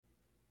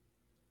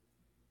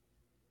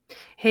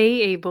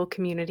Hey, Able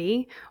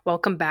community.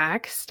 Welcome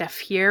back. Steph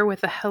here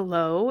with a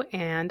hello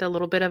and a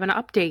little bit of an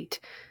update.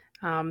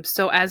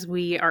 So, as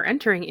we are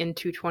entering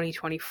into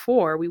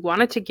 2024, we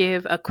wanted to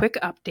give a quick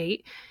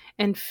update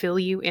and fill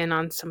you in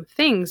on some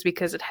things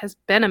because it has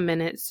been a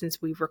minute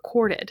since we've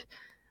recorded.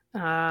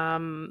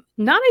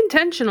 Not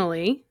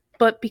intentionally,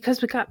 but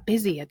because we got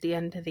busy at the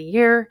end of the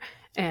year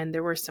and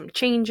there were some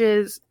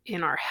changes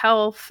in our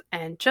health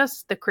and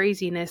just the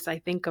craziness, I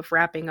think, of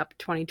wrapping up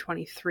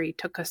 2023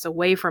 took us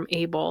away from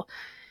Able.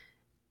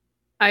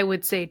 I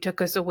would say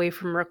took us away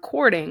from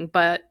recording,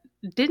 but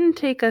didn't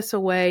take us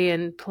away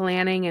in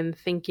planning and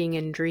thinking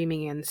and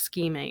dreaming and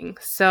scheming.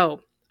 So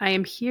I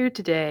am here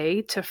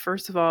today to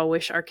first of all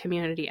wish our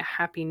community a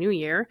happy new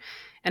year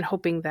and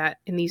hoping that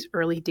in these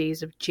early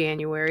days of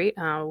January,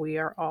 we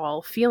are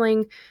all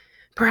feeling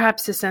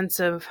perhaps a sense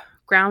of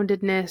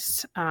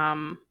groundedness,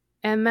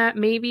 and that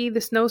maybe the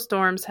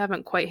snowstorms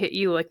haven't quite hit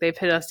you like they've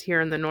hit us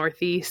here in the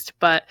Northeast,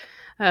 but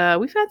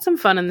we've had some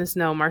fun in the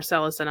snow,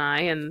 Marcellus and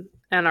I, and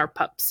our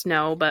pup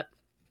Snow. But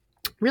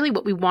really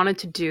what we wanted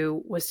to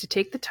do was to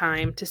take the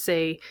time to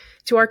say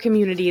to our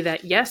community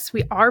that yes,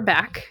 we are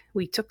back.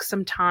 We took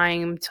some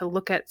time to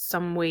look at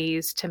some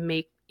ways to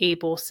make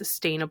Able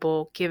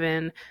sustainable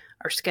given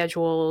our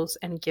schedules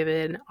and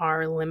given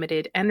our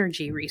limited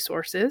energy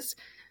resources.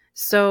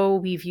 So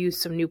we've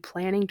used some new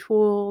planning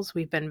tools.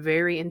 We've been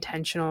very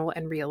intentional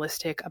and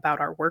realistic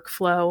about our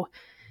workflow.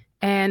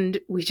 And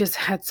we just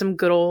had some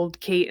good old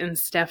Kate and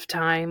Steph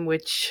time,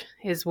 which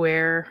is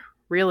where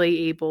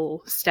really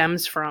Able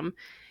stems from.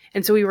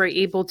 And so we were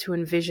able to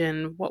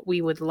envision what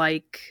we would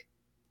like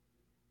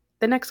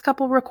the next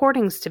couple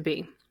recordings to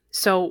be.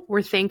 So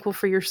we're thankful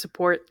for your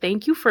support.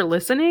 Thank you for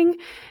listening,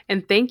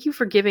 and thank you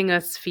for giving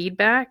us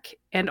feedback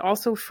and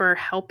also for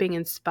helping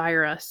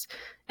inspire us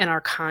in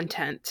our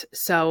content.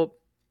 So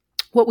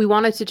what we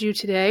wanted to do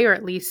today, or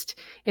at least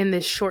in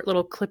this short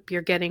little clip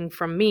you're getting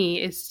from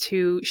me, is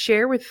to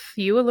share with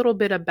you a little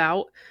bit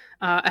about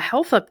a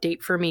health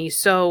update for me.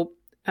 So,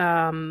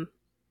 I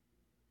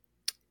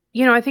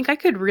think I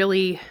could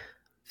really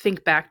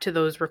think back to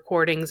those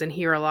recordings and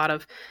hear a lot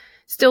of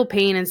still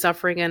pain and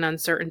suffering and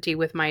uncertainty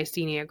with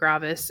myasthenia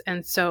gravis.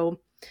 And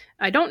so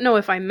I don't know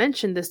if I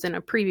mentioned this in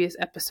a previous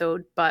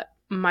episode, but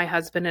my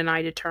husband and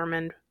I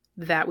determined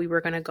that we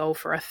were going to go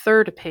for a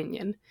third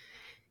opinion.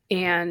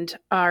 And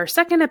our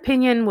second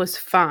opinion was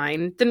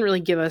fine, didn't really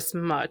give us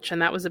much.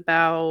 And that was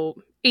about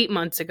 8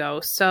 months ago.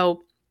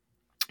 So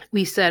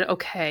we said,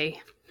 okay,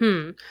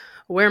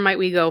 where might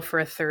we go for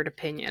a third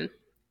opinion?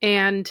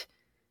 And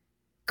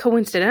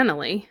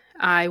coincidentally,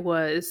 I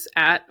was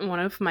at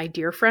one of my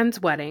dear friend's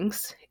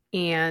weddings,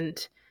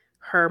 and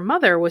her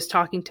mother was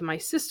talking to my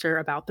sister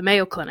about the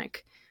Mayo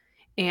Clinic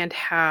and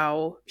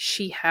how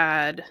she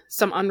had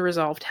some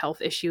unresolved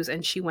health issues,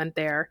 and she went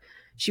there.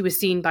 She was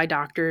seen by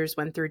doctors,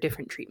 went through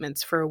different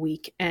treatments for a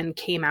week, and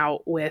came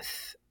out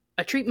with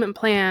a treatment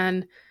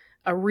plan,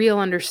 a real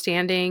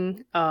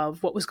understanding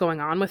of what was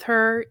going on with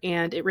her,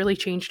 and it really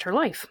changed her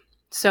life.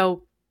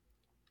 So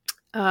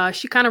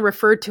she kind of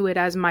referred to it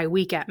as my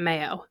week at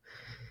Mayo.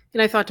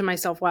 And I thought to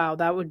myself, wow,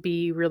 that would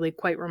be really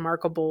quite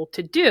remarkable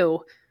to do.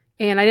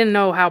 And I didn't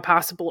know how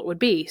possible it would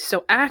be.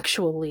 So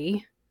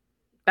actually,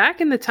 back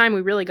in the time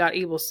we really got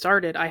Able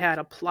started, I had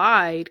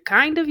applied,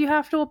 you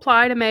have to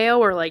apply to Mayo,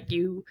 or like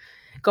you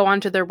go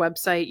onto their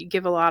website, you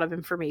give a lot of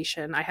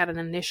information. I had an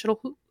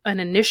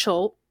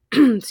initial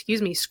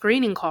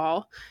screening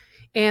call,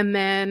 and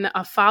then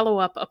a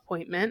follow-up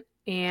appointment,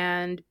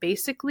 and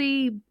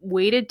basically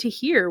waited to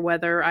hear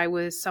whether I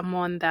was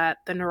someone that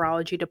the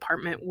neurology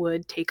department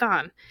would take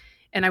on.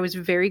 And I was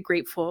very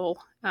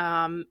grateful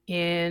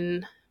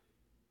in,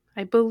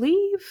 I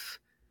believe,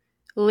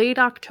 late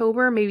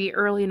October, maybe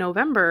early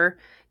November,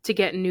 to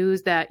get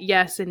news that,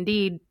 yes,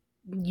 indeed,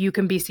 you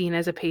can be seen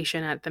as a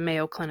patient at the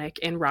Mayo Clinic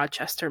in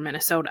Rochester,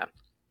 Minnesota.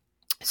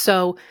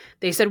 So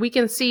they said, we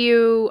can see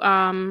you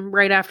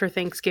right after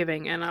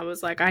Thanksgiving. And I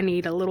was like, I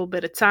need a little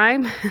bit of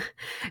time.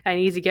 I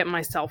need to get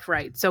myself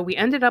right. So we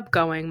ended up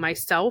going,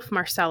 myself,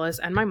 Marcellus,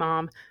 and my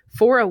mom,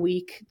 for a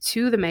week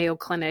to the Mayo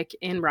Clinic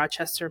in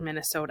Rochester,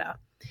 Minnesota.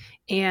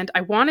 And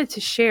I wanted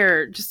to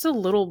share just a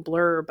little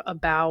blurb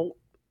about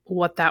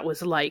what that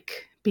was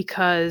like,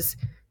 because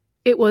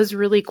it was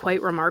really quite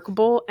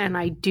remarkable, and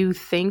I do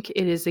think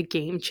it is a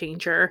game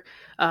changer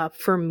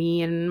for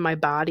me and my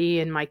body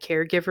and my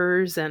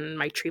caregivers and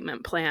my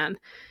treatment plan.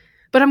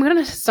 But I'm going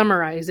to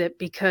summarize it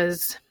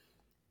because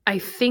I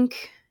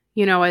think,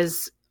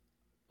 as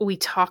we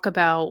talk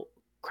about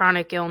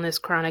chronic illness,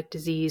 chronic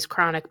disease,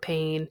 chronic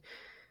pain,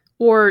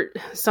 or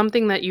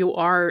something that you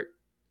are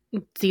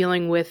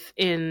dealing with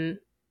in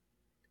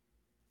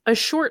a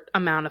short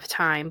amount of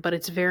time, but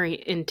it's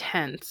very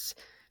intense,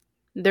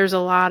 there's a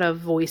lot of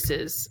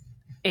voices,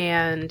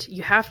 and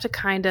you have to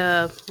kind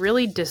of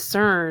really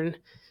discern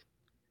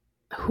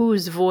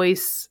whose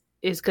voice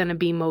is going to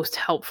be most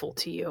helpful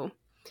to you.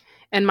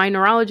 And my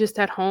neurologist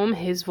at home,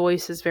 his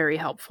voice is very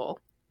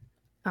helpful.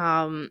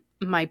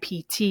 My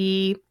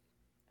PT,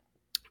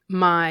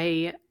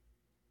 my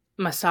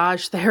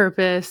massage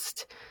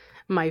therapist,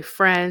 my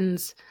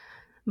friends,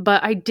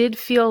 But I did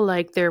feel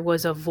like there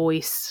was a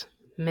voice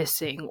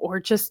missing, or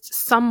just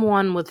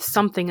someone with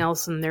something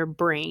else in their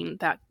brain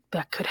that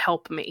could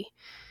help me.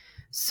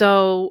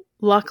 So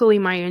luckily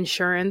my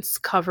insurance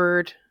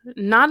covered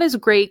not as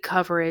great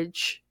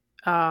coverage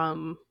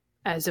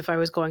as if I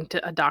was going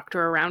to a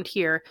doctor around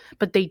here,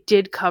 but they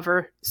did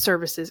cover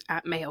services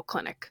at Mayo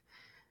Clinic.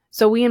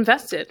 So we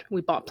invested.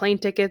 We bought plane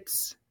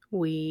tickets.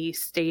 We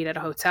stayed at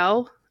a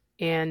hotel,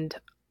 and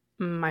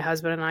my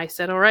husband and I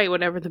said, all right,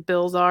 whatever the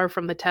bills are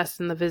from the tests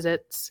and the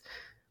visits,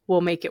 we'll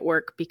make it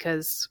work,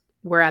 because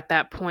we're at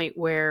that point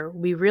where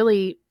we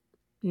really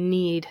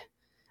need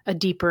a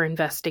deeper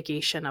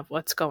investigation of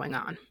what's going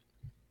on.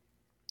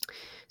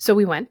 So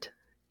we went,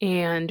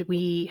 and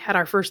we had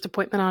our first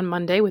appointment on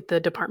Monday with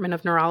the Department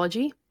of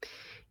Neurology.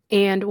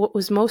 And what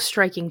was most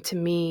striking to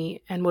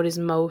me, and what is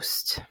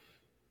most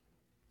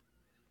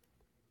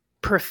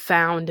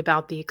profound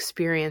about the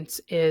experience,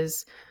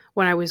 is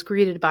when I was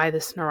greeted by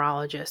this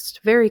neurologist,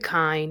 very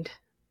kind,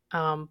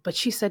 but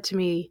she said to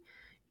me,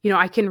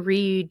 I can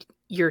read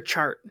your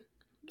chart.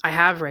 I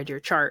have read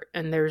your chart,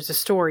 and there's a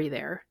story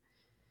there,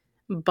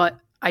 but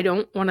I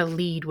don't want to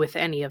lead with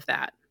any of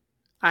that.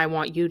 I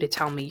want you to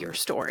tell me your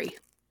story.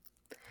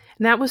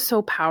 And that was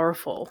so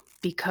powerful,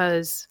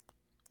 because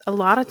a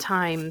lot of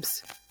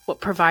times what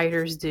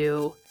providers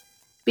do,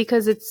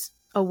 because it's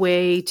a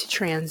way to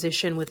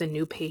transition with a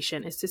new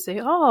patient, is to say,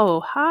 oh,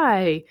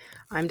 hi,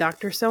 I'm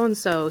Dr.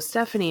 So-and-so,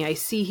 Stephanie. I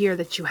see here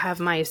that you have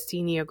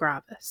myasthenia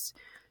gravis.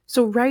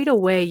 So right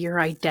away,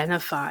 you're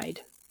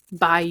identified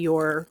by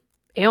your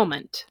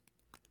ailment.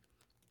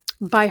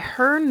 By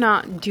her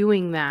not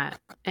doing that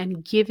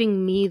and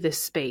giving me the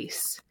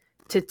space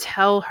to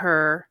tell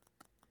her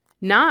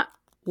not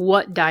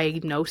what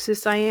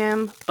diagnosis I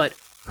am, but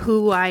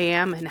who I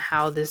am and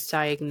how this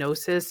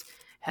diagnosis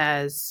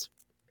has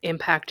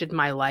impacted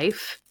my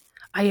life,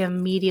 I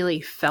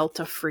immediately felt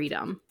a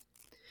freedom.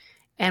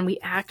 And we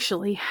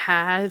actually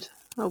had,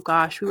 we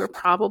were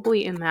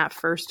probably in that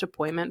first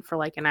appointment for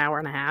like an hour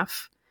and a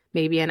half,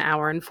 maybe an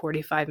hour and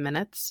 45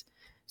 minutes.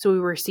 So we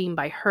were seen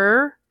by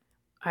her.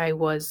 I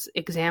was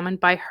examined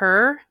by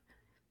her.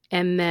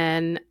 And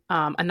then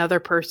another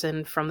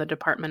person from the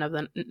Department of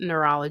the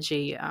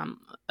Neurology,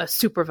 a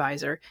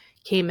supervisor,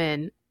 came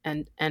in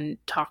and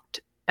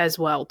talked as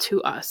well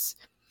to us.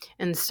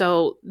 And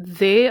so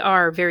they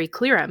are very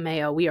clear at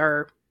Mayo. We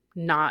are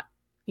not,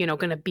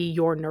 going to be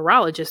your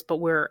neurologist, but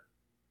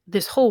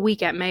this whole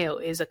week at Mayo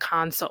is a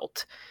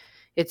consult.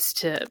 It's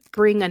to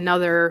bring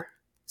another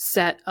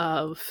set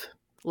of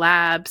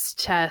labs,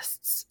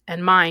 tests,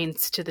 and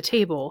minds to the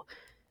table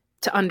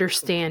to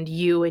understand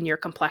you and your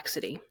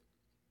complexity,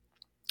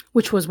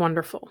 which was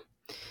wonderful.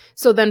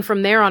 So then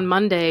from there on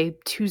Monday,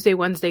 Tuesday,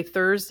 Wednesday,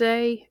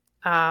 Thursday,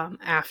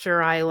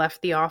 after I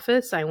left the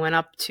office, I went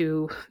up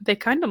to, they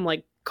kind of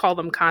like call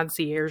them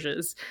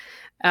concierges,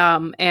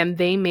 and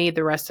they made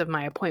the rest of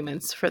my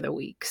appointments for the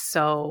week.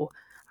 So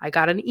I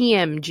got an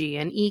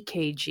EMG, an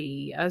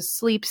EKG, a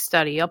sleep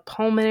study, a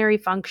pulmonary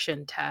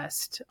function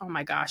test. Oh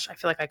my gosh, I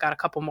feel like I got a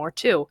couple more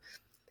too.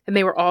 And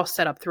they were all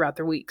set up throughout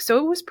the week. So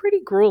it was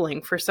pretty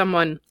grueling for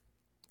someone,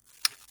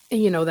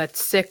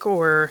 that's sick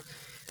or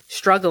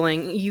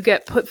struggling. You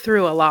get put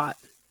through a lot.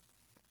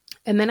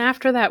 And then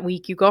after that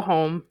week, you go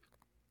home,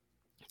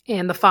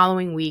 and the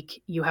following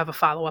week, you have a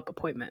follow-up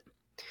appointment.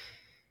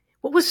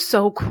 What was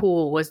so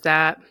cool was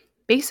that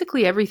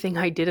basically everything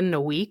I did in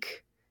a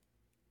week,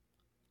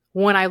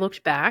 when I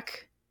looked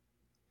back,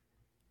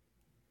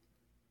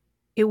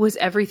 it was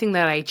everything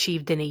that I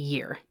achieved in a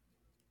year.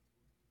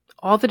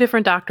 All the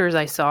different doctors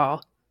I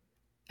saw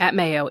at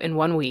Mayo in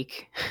 1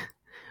 week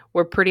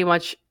were pretty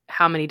much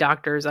how many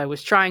doctors I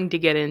was trying to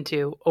get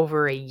into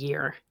over a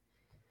year.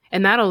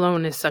 And that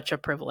alone is such a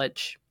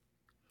privilege.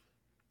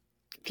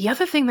 The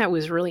other thing that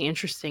was really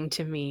interesting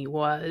to me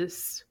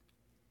was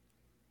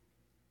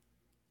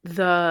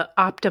the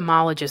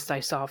ophthalmologist I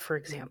saw, for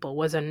example,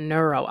 was a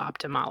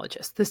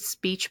neuro-ophthalmologist. The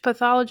speech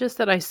pathologist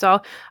that I saw,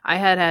 I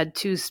had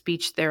 2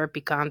 speech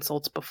therapy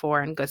consults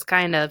before and was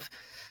kind of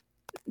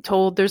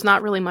told there's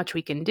not really much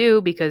we can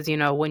do because,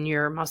 when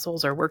your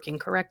muscles are working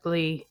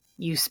correctly,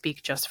 you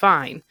speak just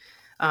fine.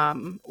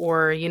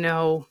 Or,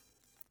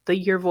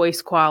 your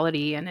voice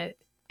quality and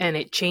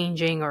it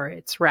changing, or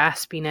its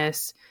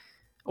raspiness,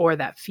 or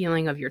that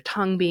feeling of your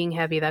tongue being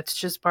heavy, that's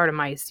just part of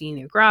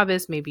myasthenia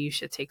gravis. Maybe you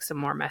should take some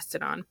more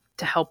Mestodon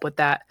to help with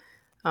that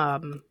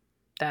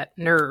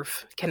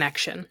nerve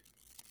connection.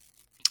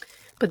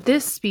 But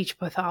this speech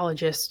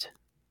pathologist,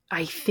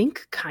 I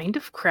think, kind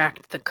of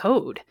cracked the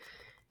code.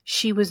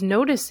 She was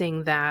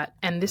noticing that,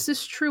 and this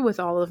is true with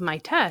all of my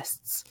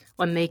tests,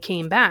 when they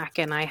came back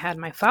and I had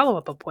my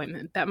follow-up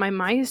appointment, that my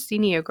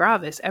myasthenia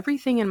gravis,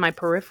 everything in my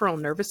peripheral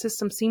nervous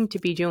system seemed to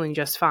be doing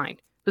just fine.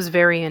 It was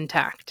very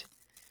intact.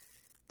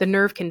 The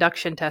nerve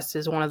conduction test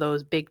is one of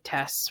those big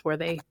tests where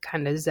they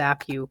kind of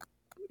zap you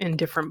in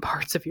different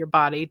parts of your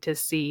body to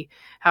see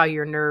how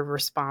your nerve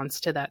responds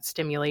to that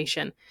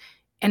stimulation.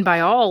 And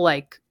by all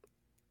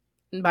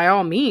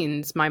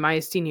means, my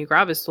myasthenia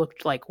gravis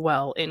looked like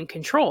well in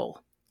control.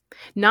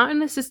 Not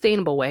in a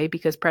sustainable way,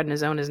 because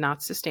prednisone is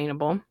not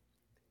sustainable,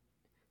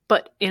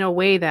 but in a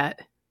way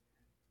that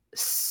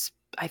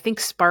I think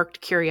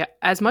sparked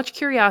as much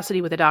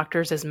curiosity with the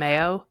doctors at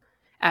Mayo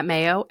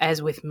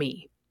as with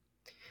me.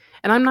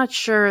 And I'm not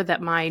sure that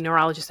my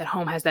neurologist at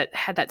home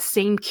had that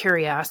same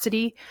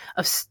curiosity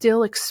of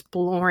still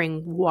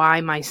exploring why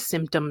my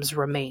symptoms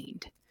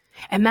remained.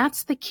 And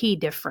that's the key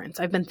difference.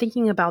 I've been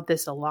thinking about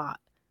this a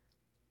lot.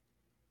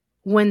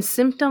 When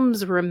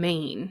symptoms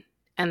remain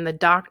and the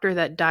doctor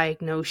that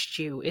diagnosed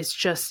you is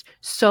just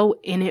so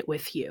in it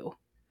with you,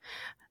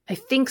 I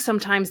think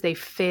sometimes they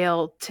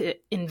fail to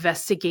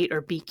investigate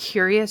or be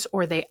curious,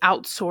 or they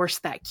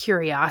outsource that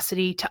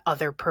curiosity to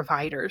other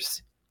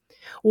providers.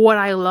 What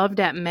I loved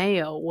at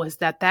Mayo was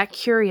that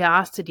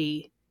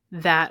curiosity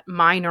that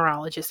my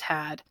neurologist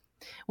had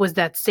was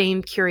that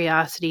same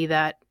curiosity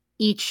that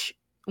each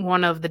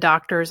one of the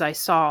doctors I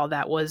saw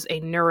that was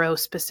a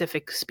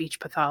neurospecific speech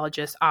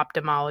pathologist,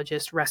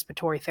 ophthalmologist,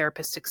 respiratory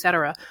therapist,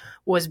 etc.,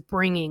 was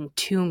bringing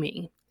to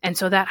me. And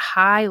so that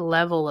high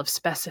level of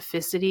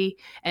specificity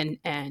and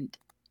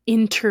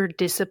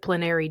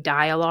interdisciplinary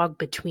dialogue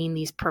between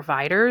these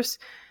providers,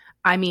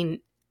 I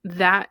mean,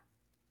 that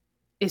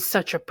is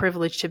such a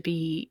privilege to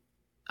be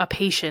a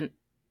patient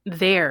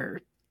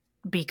there,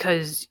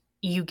 because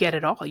you get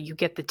it all. You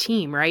get the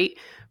team, right?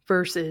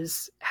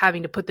 Versus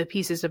having to put the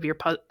pieces of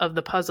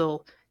the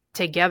puzzle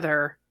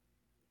together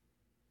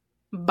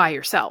by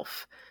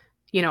yourself.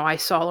 I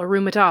saw a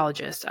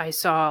rheumatologist, I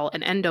saw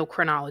an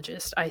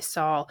endocrinologist, I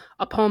saw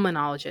a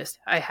pulmonologist,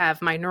 I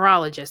have my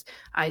neurologist,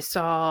 I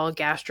saw a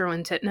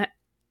gastrointestinal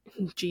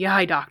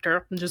GI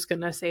doctor, I'm just going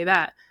to say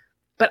that.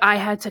 But I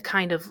had to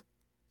kind of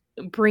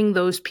bring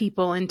those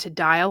people into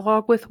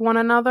dialogue with one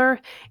another,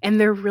 and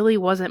there really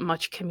wasn't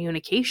much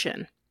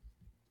communication.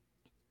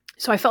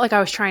 So I felt like I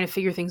was trying to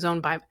figure things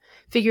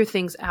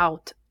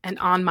out and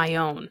on my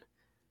own.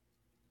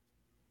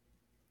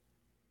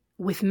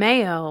 With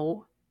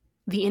Mayo,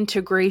 the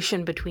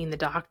integration between the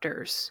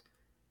doctors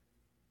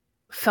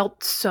I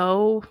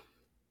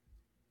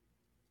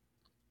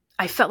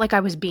felt like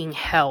I was being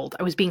held.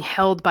 I was being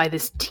held by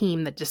this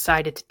team that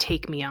decided to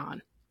take me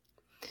on.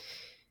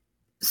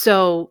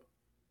 So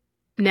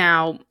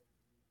now,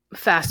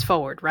 fast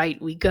forward, right?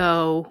 We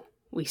go,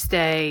 we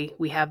stay,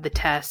 we have the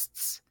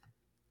tests.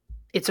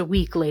 It's a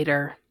week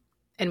later,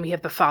 and we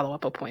have the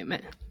follow-up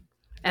appointment.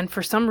 And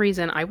for some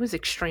reason, I was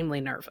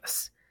extremely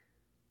nervous.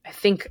 I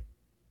think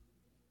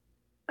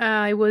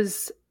I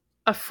was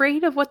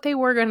afraid of what they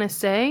were going to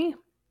say,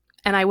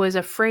 and I was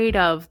afraid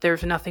of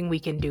there's nothing we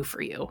can do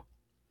for you.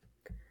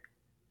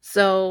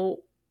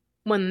 So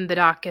when the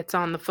doc gets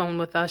on the phone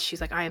with us,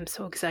 she's like, I am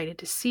so excited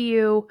to see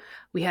you.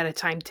 We had a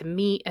time to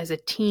meet as a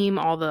team.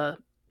 All the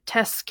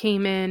tests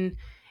came in,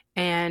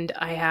 and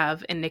I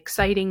have an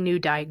exciting new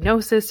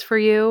diagnosis for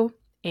you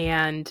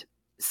and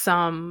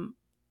some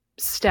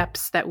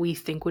steps that we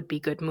think would be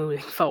good moving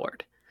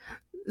forward.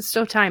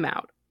 So time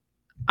out.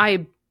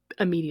 I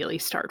immediately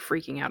start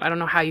freaking out. I don't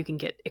know how you can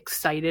get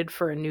excited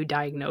for a new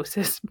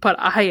diagnosis, but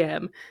I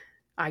am.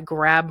 I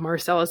grab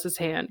Marcellus's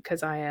hand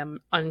because I am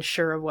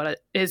unsure of what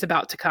is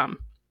about to come.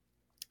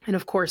 And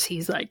of course,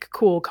 he's like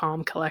cool,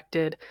 calm,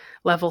 collected,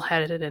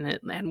 level-headed,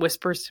 and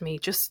whispers to me,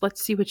 just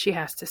let's see what she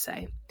has to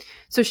say.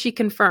 So she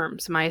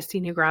confirms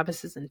myasthenia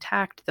gravis is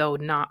intact, though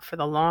not for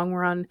the long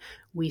run.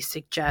 We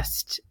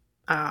suggest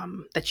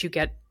that you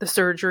get the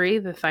surgery,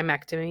 the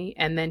thymectomy,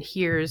 and then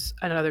here's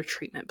another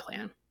treatment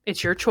plan.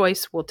 It's your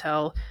choice. We'll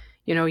tell,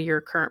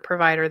 your current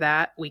provider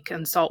that. We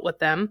consult with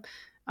them,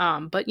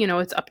 but,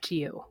 it's up to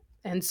you.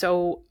 And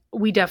so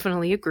we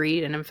definitely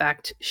agreed. And in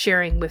fact,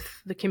 sharing with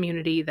the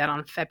community that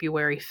on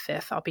February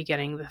 5th, I'll be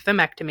getting the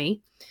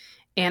thymectomy.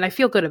 And I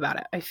feel good about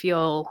it. I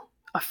feel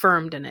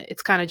affirmed in it.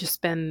 It's kind of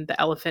just been the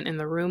elephant in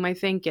the room, I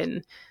think.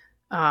 And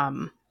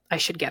I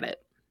should get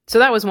it. So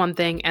that was one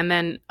thing. And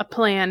then a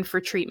plan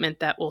for treatment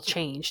that will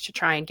change to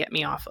try and get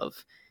me off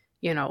of,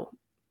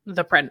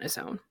 the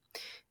prednisone.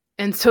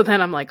 And so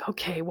then I'm like,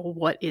 okay, well,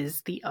 what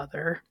is the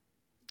other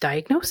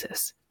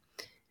diagnosis?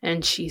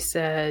 And she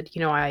said,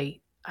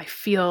 I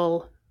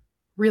feel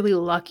really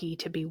lucky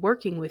to be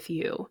working with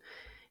you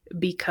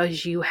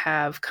because you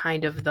have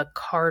kind of the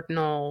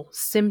cardinal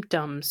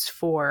symptoms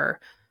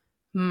for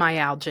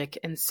myalgic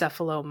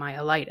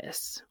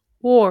encephalomyelitis,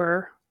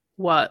 or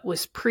what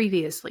was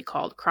previously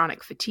called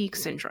chronic fatigue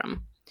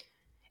syndrome.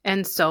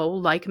 And so,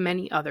 like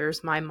many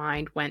others, my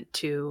mind went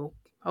to,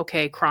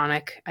 okay,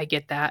 chronic, I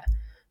get that.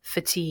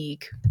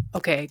 Fatigue,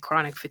 okay,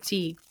 chronic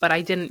fatigue, but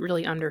I didn't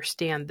really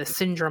understand the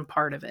syndrome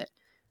part of it.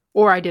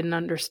 Or I didn't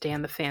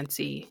understand the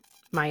fancy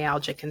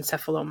myalgic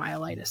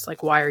encephalomyelitis.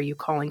 Like, why are you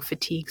calling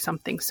fatigue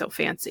something so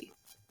fancy?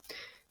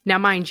 Now,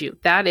 mind you,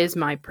 that is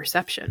my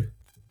perception.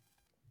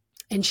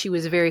 And she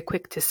was very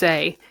quick to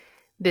say,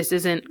 this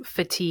isn't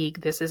fatigue.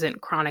 This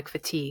isn't chronic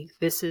fatigue.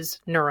 This is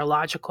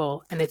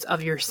neurological, and it's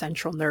of your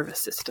central nervous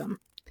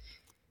system.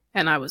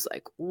 And I was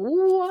like,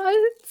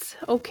 what?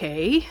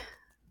 Okay.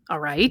 All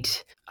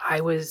right.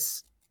 I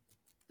was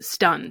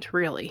stunned,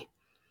 really.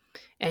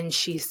 And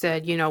she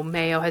said,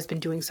 Mayo has been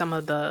doing some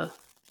of the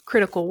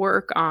critical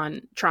work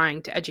on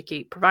trying to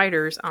educate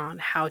providers on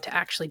how to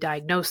actually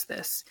diagnose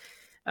this.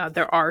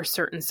 There are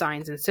certain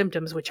signs and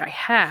symptoms which I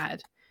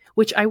had,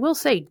 which I will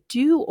say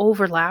do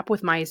overlap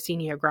with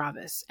myasthenia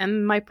gravis.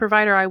 And my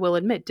provider, I will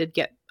admit, did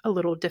get a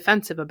little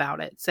defensive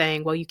about it,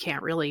 saying, well, you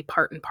can't really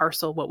part and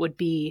parcel what would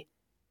be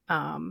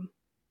ME/CFS,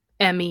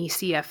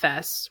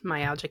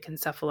 myalgic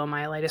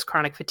encephalomyelitis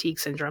chronic fatigue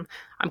syndrome.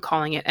 I'm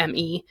calling it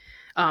ME.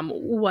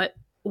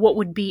 What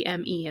would be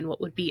ME and what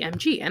would be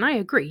MG? And I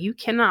agree, you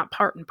cannot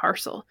part and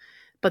parcel,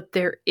 but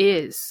there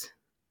is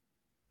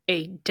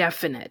a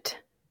definite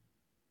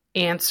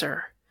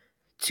answer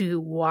to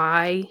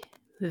why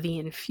the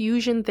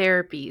infusion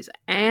therapies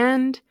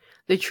and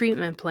the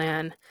treatment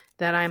plan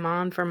that I'm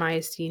on for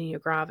myasthenia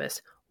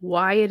gravis,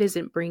 why it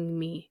isn't bringing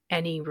me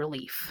any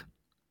relief.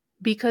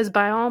 Because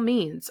by all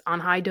means, on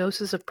high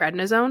doses of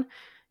prednisone,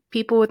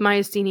 people with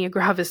myasthenia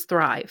gravis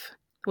thrive.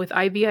 With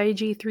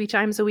IVIG 3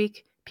 times a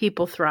week,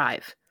 people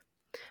thrive.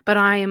 But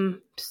I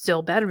am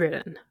still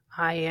bedridden.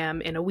 I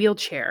am in a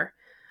wheelchair.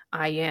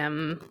 I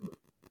am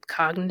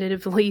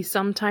cognitively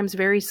sometimes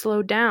very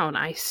slowed down.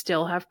 I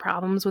still have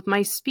problems with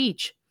my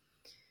speech.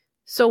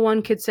 So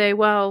one could say,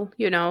 well,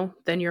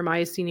 then your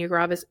myasthenia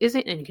gravis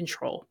isn't in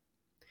control.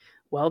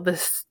 Well, the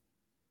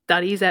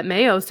studies at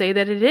Mayo say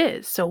that it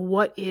is. So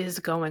what is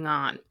going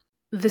on?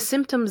 The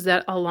symptoms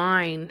that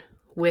align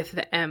with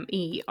the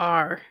ME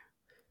are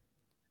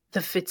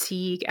the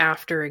fatigue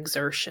after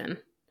exertion.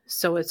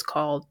 So it's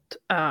called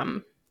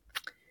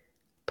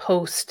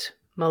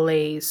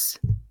post-malaise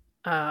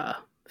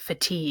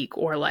fatigue,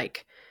 or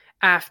like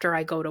after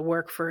I go to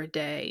work for a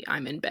day,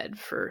 I'm in bed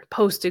for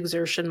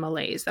post-exertion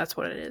malaise. That's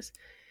what it is.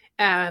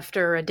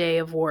 After a day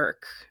of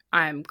work,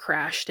 I'm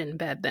crashed in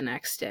bed the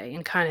next day,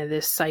 and kind of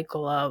this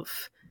cycle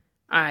of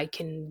I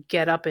can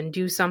get up and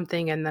do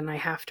something and then I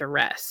have to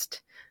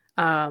rest.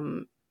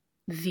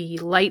 The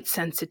light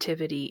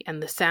sensitivity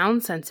and the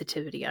sound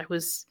sensitivity. I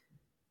was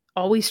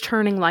always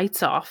turning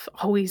lights off,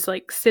 always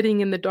like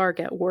sitting in the dark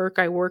at work.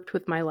 I worked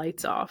with my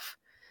lights off.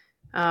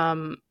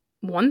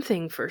 One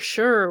thing for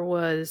sure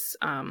was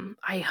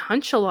I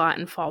hunch a lot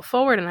and fall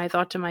forward, and I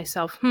thought to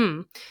myself,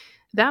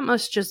 that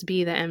must just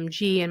be the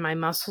MG and my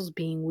muscles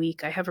being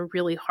weak. I have a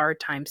really hard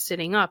time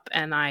sitting up,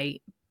 and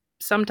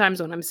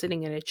sometimes when I'm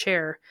sitting in a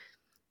chair,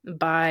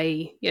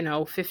 by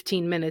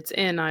 15 minutes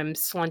in, I'm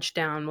slunched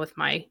down with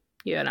my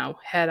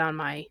head on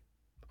my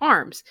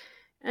arms.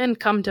 And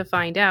come to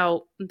find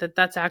out that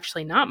that's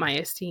actually not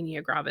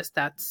myasthenia gravis.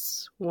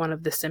 That's one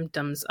of the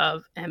symptoms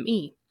of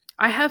ME.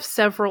 I have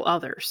several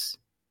others.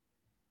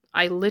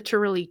 I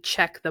literally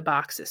check the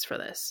boxes for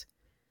this.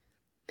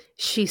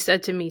 She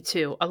said to me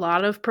too, a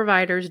lot of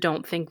providers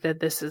don't think that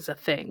this is a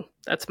thing.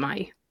 That's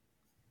my,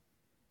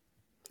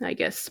 I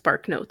guess,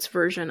 Spark Notes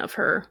version of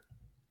her.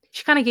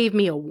 She kind of gave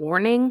me a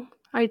warning,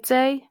 I'd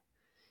say.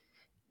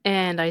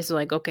 And I was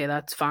like, okay,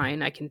 that's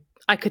fine. I could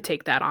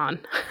take that on.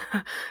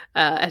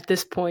 At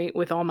this point,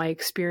 with all my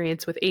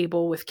experience with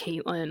Abel, with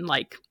Caitlin,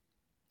 like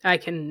I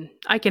can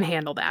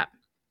handle that.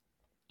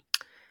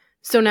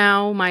 So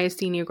now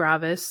myasthenia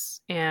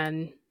gravis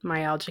and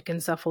myalgic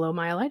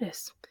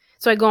encephalomyelitis.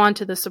 So I go on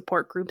to the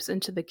support groups,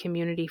 into the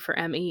community for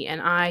ME,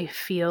 and I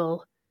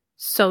feel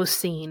so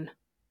seen.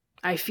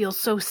 I feel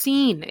so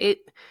seen. It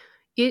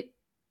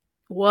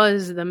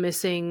was the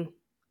missing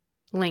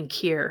link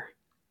here.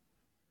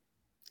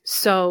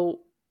 So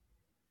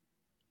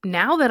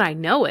now that I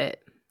know it,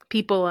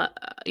 people,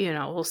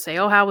 will say,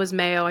 oh, how was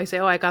Mayo? I say,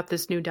 oh, I got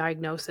this new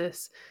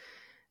diagnosis.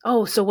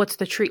 Oh, so what's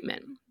the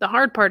treatment? The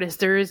hard part is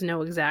there is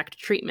no exact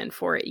treatment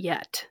for it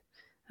yet.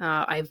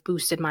 I've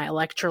boosted my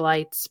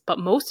electrolytes, but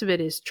most of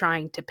it is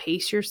trying to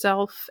pace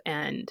yourself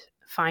and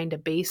find a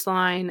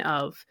baseline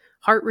of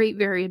heart rate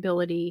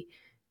variability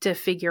to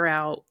figure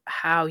out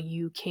how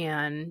you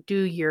can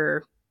do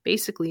your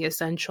basically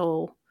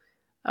essential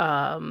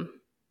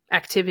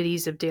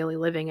activities of daily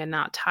living and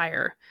not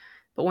tire.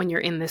 But when you're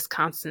in this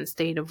constant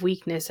state of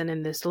weakness and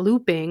in this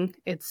looping,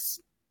 it's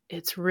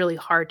really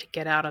hard to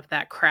get out of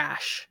that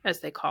crash, as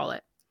they call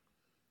it.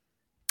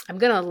 I'm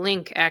going to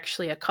link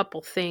actually a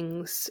couple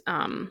things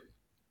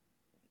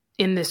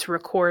in this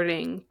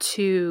recording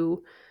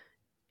to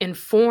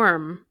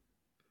inform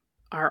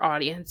our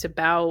audience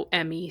about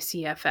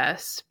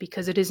ME/CFS,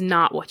 because it is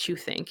not what you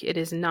think. It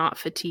is not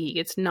fatigue.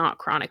 It's not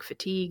chronic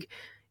fatigue.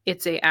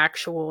 It's a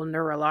actual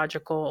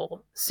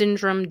neurological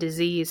syndrome,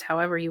 disease,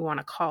 however you want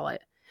to call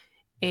it.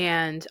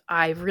 And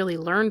I've really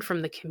learned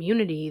from the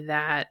community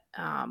that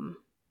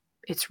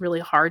it's really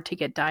hard to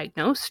get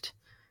diagnosed.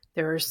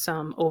 There are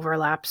some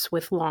overlaps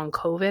with long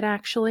COVID,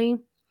 actually.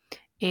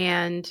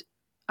 And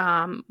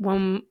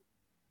when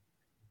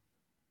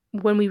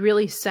we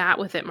really sat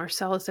with it,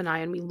 Marcellus and I,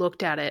 and we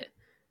looked at it,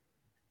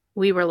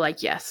 we were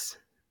like, yes,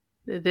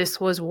 this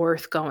was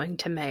worth going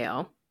to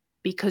Mayo,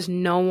 because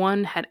no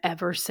one had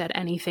ever said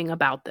anything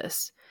about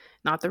this.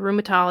 Not the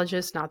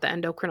rheumatologist, not the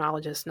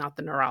endocrinologist, not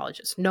the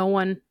neurologist. No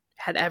one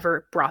had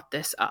ever brought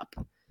this up,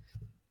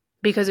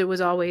 because it was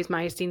always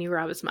myasthenia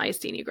gravis,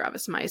 myasthenia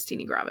gravis,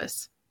 myasthenia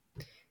gravis.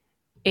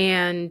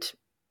 And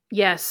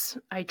yes,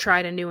 I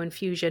tried a new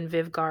infusion,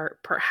 Vyvgart.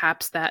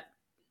 Perhaps that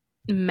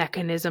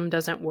mechanism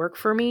doesn't work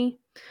for me.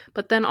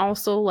 But then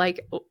also,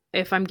 like,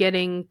 if I'm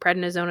getting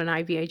prednisone and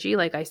IVIG,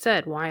 like I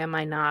said, why am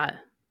I not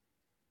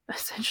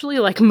essentially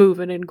like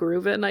moving and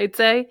grooving, I'd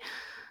say?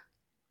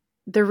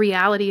 The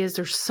reality is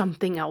there's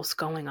something else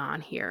going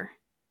on here.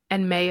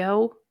 And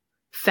Mayo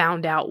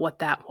found out what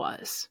that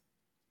was.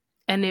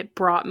 And it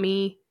brought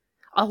me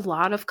a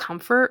lot of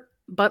comfort,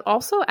 but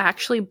also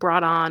actually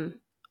brought on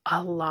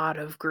a lot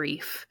of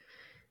grief.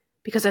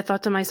 Because I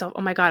thought to myself,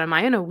 oh my God, am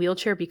I in a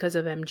wheelchair because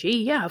of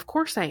MG? Yeah, of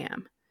course I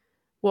am.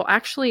 Well,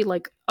 actually,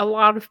 like a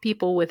lot of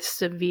people with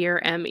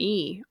severe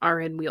ME are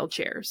in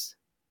wheelchairs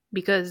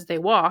because they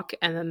walk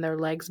and then their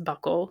legs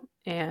buckle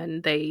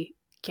and they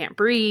can't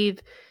breathe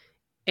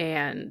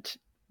and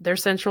their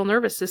central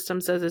nervous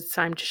system says it's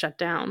time to shut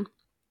down.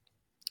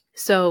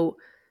 So,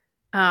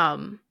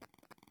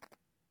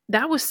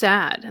 that was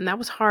sad and that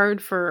was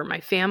hard for my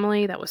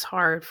family. That was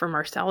hard for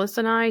Marcellus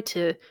and I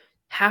to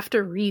have to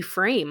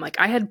reframe. Like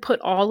I had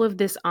put all of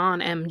this on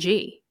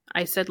MG.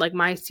 I said like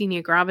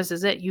myasthenia gravis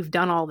is it. You've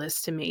done all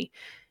this to me.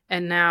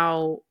 And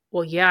now,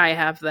 well, yeah, I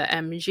have the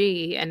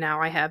MG and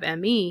now I have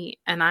ME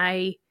and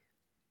I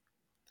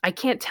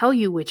can't tell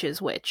you which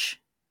is which,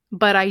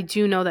 but I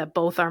do know that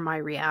both are my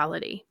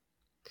reality.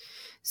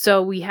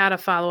 So we had a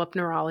follow-up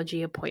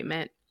neurology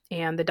appointment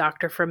and the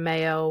doctor from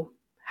Mayo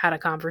had a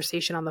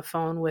conversation on the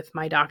phone with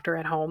my doctor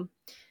at home.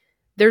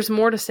 There's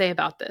more to say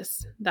about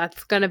this.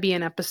 That's going to be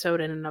an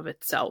episode in and of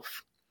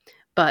itself.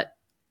 But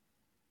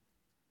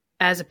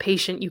as a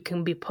patient, you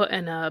can be put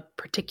in a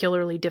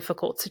particularly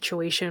difficult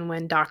situation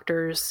when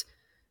doctors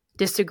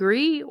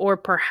disagree, or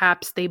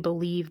perhaps they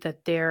believe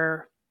that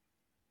their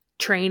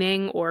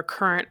training or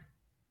current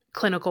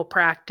clinical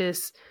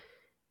practice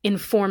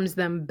informs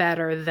them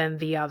better than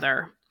the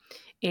other.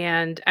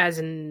 And as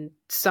in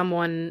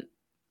someone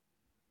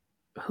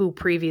who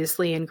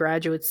previously in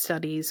graduate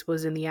studies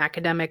was in the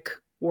academic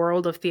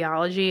world of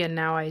theology and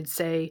now I'd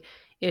say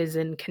is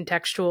in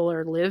contextual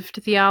or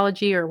lived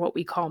theology or what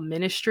we call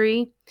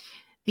ministry,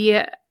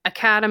 the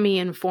academy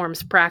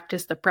informs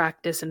practice, the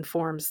practice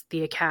informs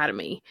the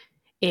academy.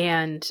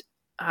 And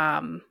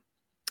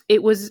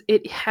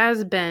it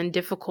has been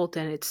difficult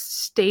and it's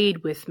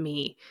stayed with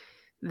me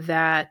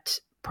that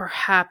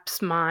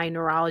perhaps my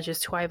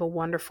neurologist, who I have a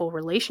wonderful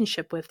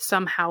relationship with,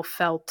 somehow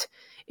felt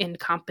in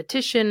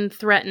competition,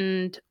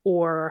 threatened,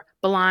 or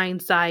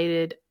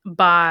blindsided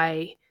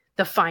by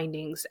the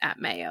findings at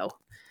Mayo.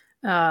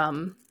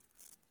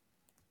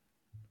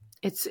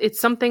 It's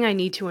something I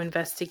need to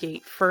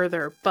investigate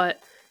further,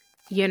 but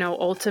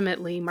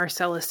ultimately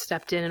Marcellus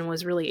stepped in and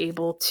was really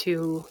able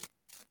to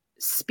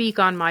speak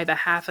on my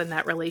behalf in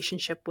that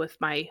relationship with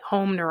my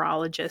home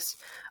neurologist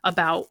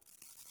about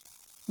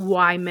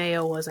why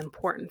Mayo was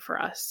important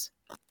for us.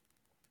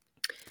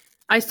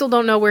 I still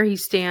don't know where he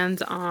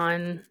stands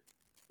on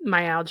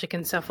myalgic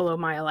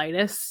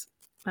encephalomyelitis.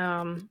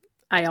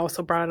 I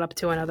also brought it up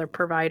to another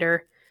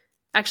provider,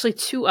 actually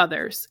 2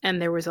 others,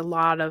 and there was a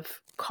lot of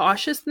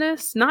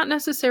cautiousness, not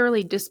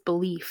necessarily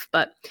disbelief,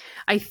 but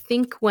I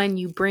think when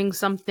you bring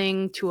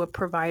something to a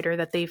provider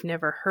that they've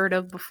never heard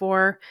of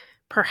before,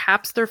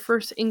 perhaps their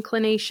first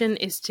inclination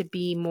is to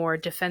be more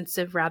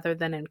defensive rather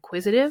than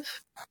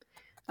inquisitive.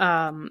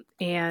 I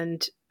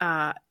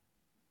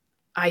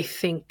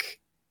think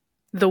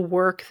the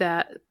work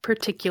that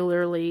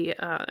particularly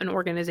an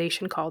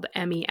organization called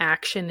ME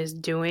Action is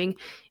doing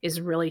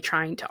is really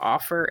trying to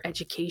offer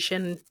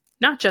education,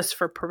 not just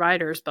for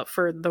providers, but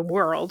for the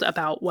world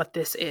about what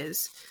this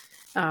is.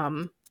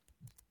 A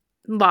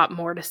lot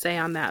more to say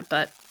on that,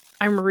 but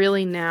I'm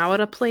really now at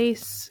a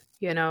place,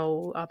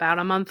 about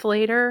a month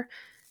later,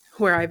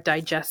 where I've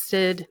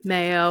digested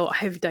Mayo,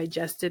 I've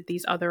digested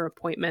these other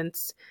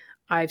appointments.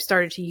 I've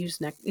started to use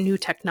new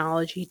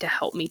technology to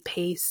help me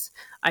pace.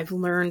 I've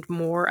learned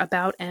more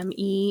about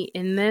ME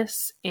in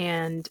this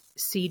and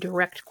see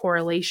direct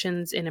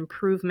correlations in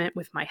improvement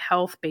with my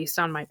health based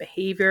on my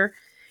behavior.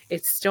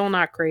 It's still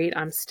not great.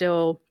 I'm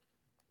still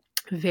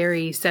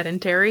very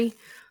sedentary,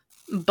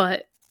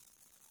 but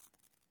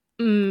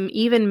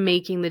even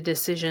making the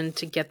decision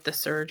to get the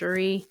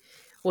surgery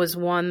was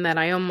one that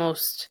I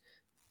almost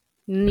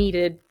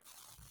needed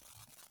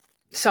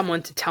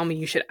someone to tell me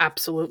you should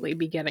absolutely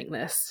be getting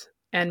this.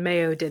 And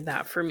Mayo did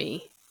that for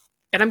me.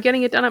 And I'm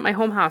getting it done at my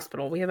home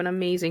hospital. We have an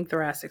amazing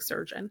thoracic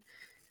surgeon.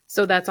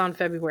 So that's on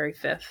February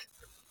 5th.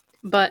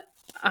 But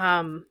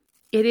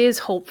it is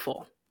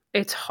hopeful.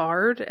 It's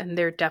hard, and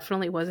there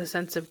definitely was a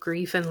sense of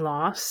grief and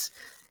loss.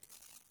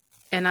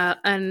 And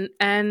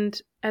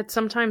at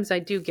sometimes I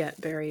do get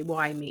very,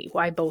 why me?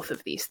 Why both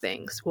of these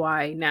things?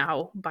 Why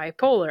now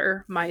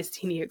bipolar,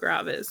 myasthenia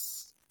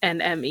gravis, and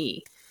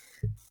ME?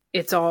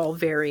 It's all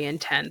very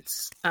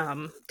intense.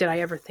 Did I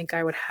ever think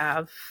I would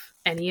have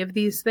any of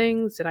these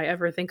things? Did I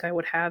ever think I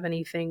would have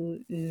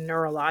anything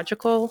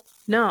neurological?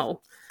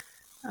 No.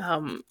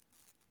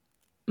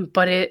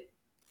 But it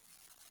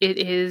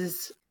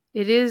is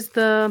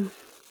the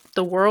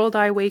world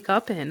I wake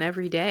up in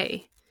every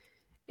day.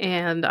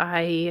 And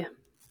I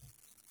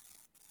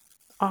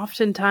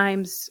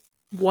oftentimes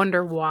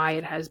wonder why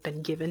it has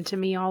been given to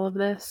me, all of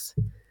this.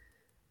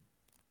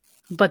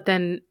 But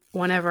then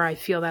whenever I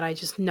feel that, I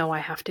just know I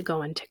have to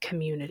go into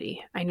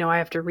community. I know I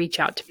have to reach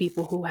out to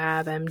people who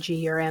have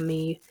MG or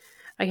ME.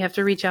 I have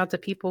to reach out to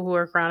people who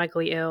are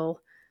chronically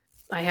ill.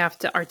 I have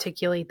to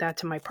articulate that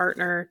to my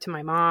partner, to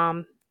my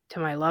mom, to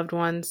my loved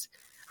ones.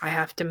 I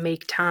have to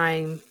make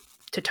time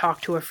to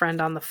talk to a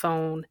friend on the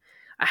phone.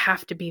 I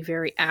have to be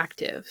very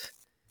active.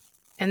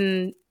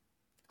 And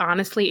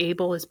honestly,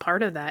 Able is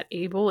part of that.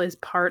 Able is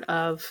part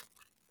of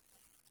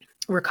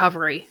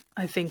recovery,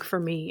 I think, for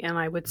me. And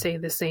I would say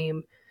the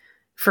same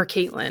for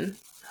Caitlin.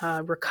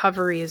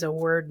 Recovery is a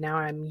word now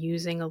I'm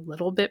using a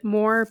little bit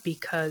more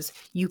because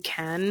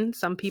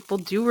some people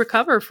do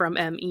recover from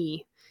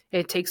ME.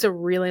 It takes a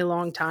really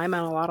long time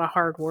and a lot of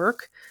hard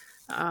work,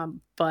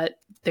 but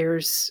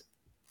there's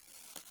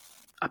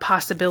a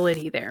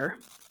possibility there.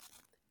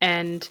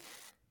 And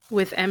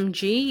with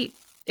MG,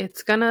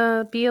 it's going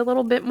to be a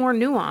little bit more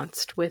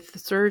nuanced with the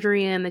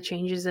surgery and the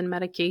changes in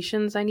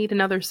medications. I need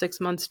another 6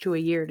 months to a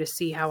year to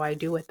see how I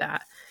do with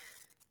that.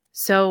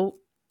 So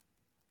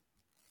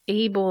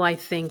Able, I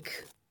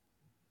think,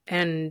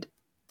 and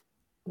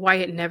why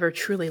it never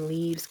truly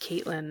leaves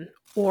Caitlin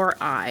or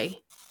I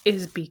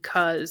is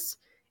because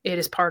it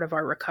is part of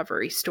our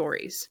recovery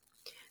stories.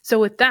 So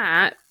with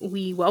that,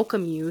 we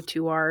welcome you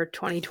to our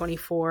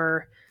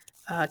 2024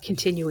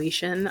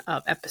 continuation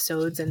of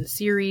episodes and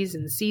series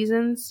and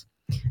seasons.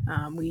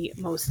 We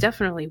most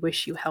definitely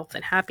wish you health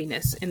and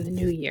happiness in the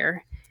new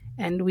year,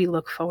 and we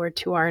look forward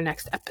to our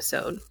next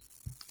episode.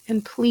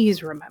 And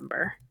please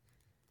remember,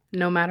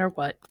 no matter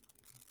what,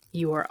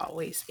 you are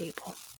always able.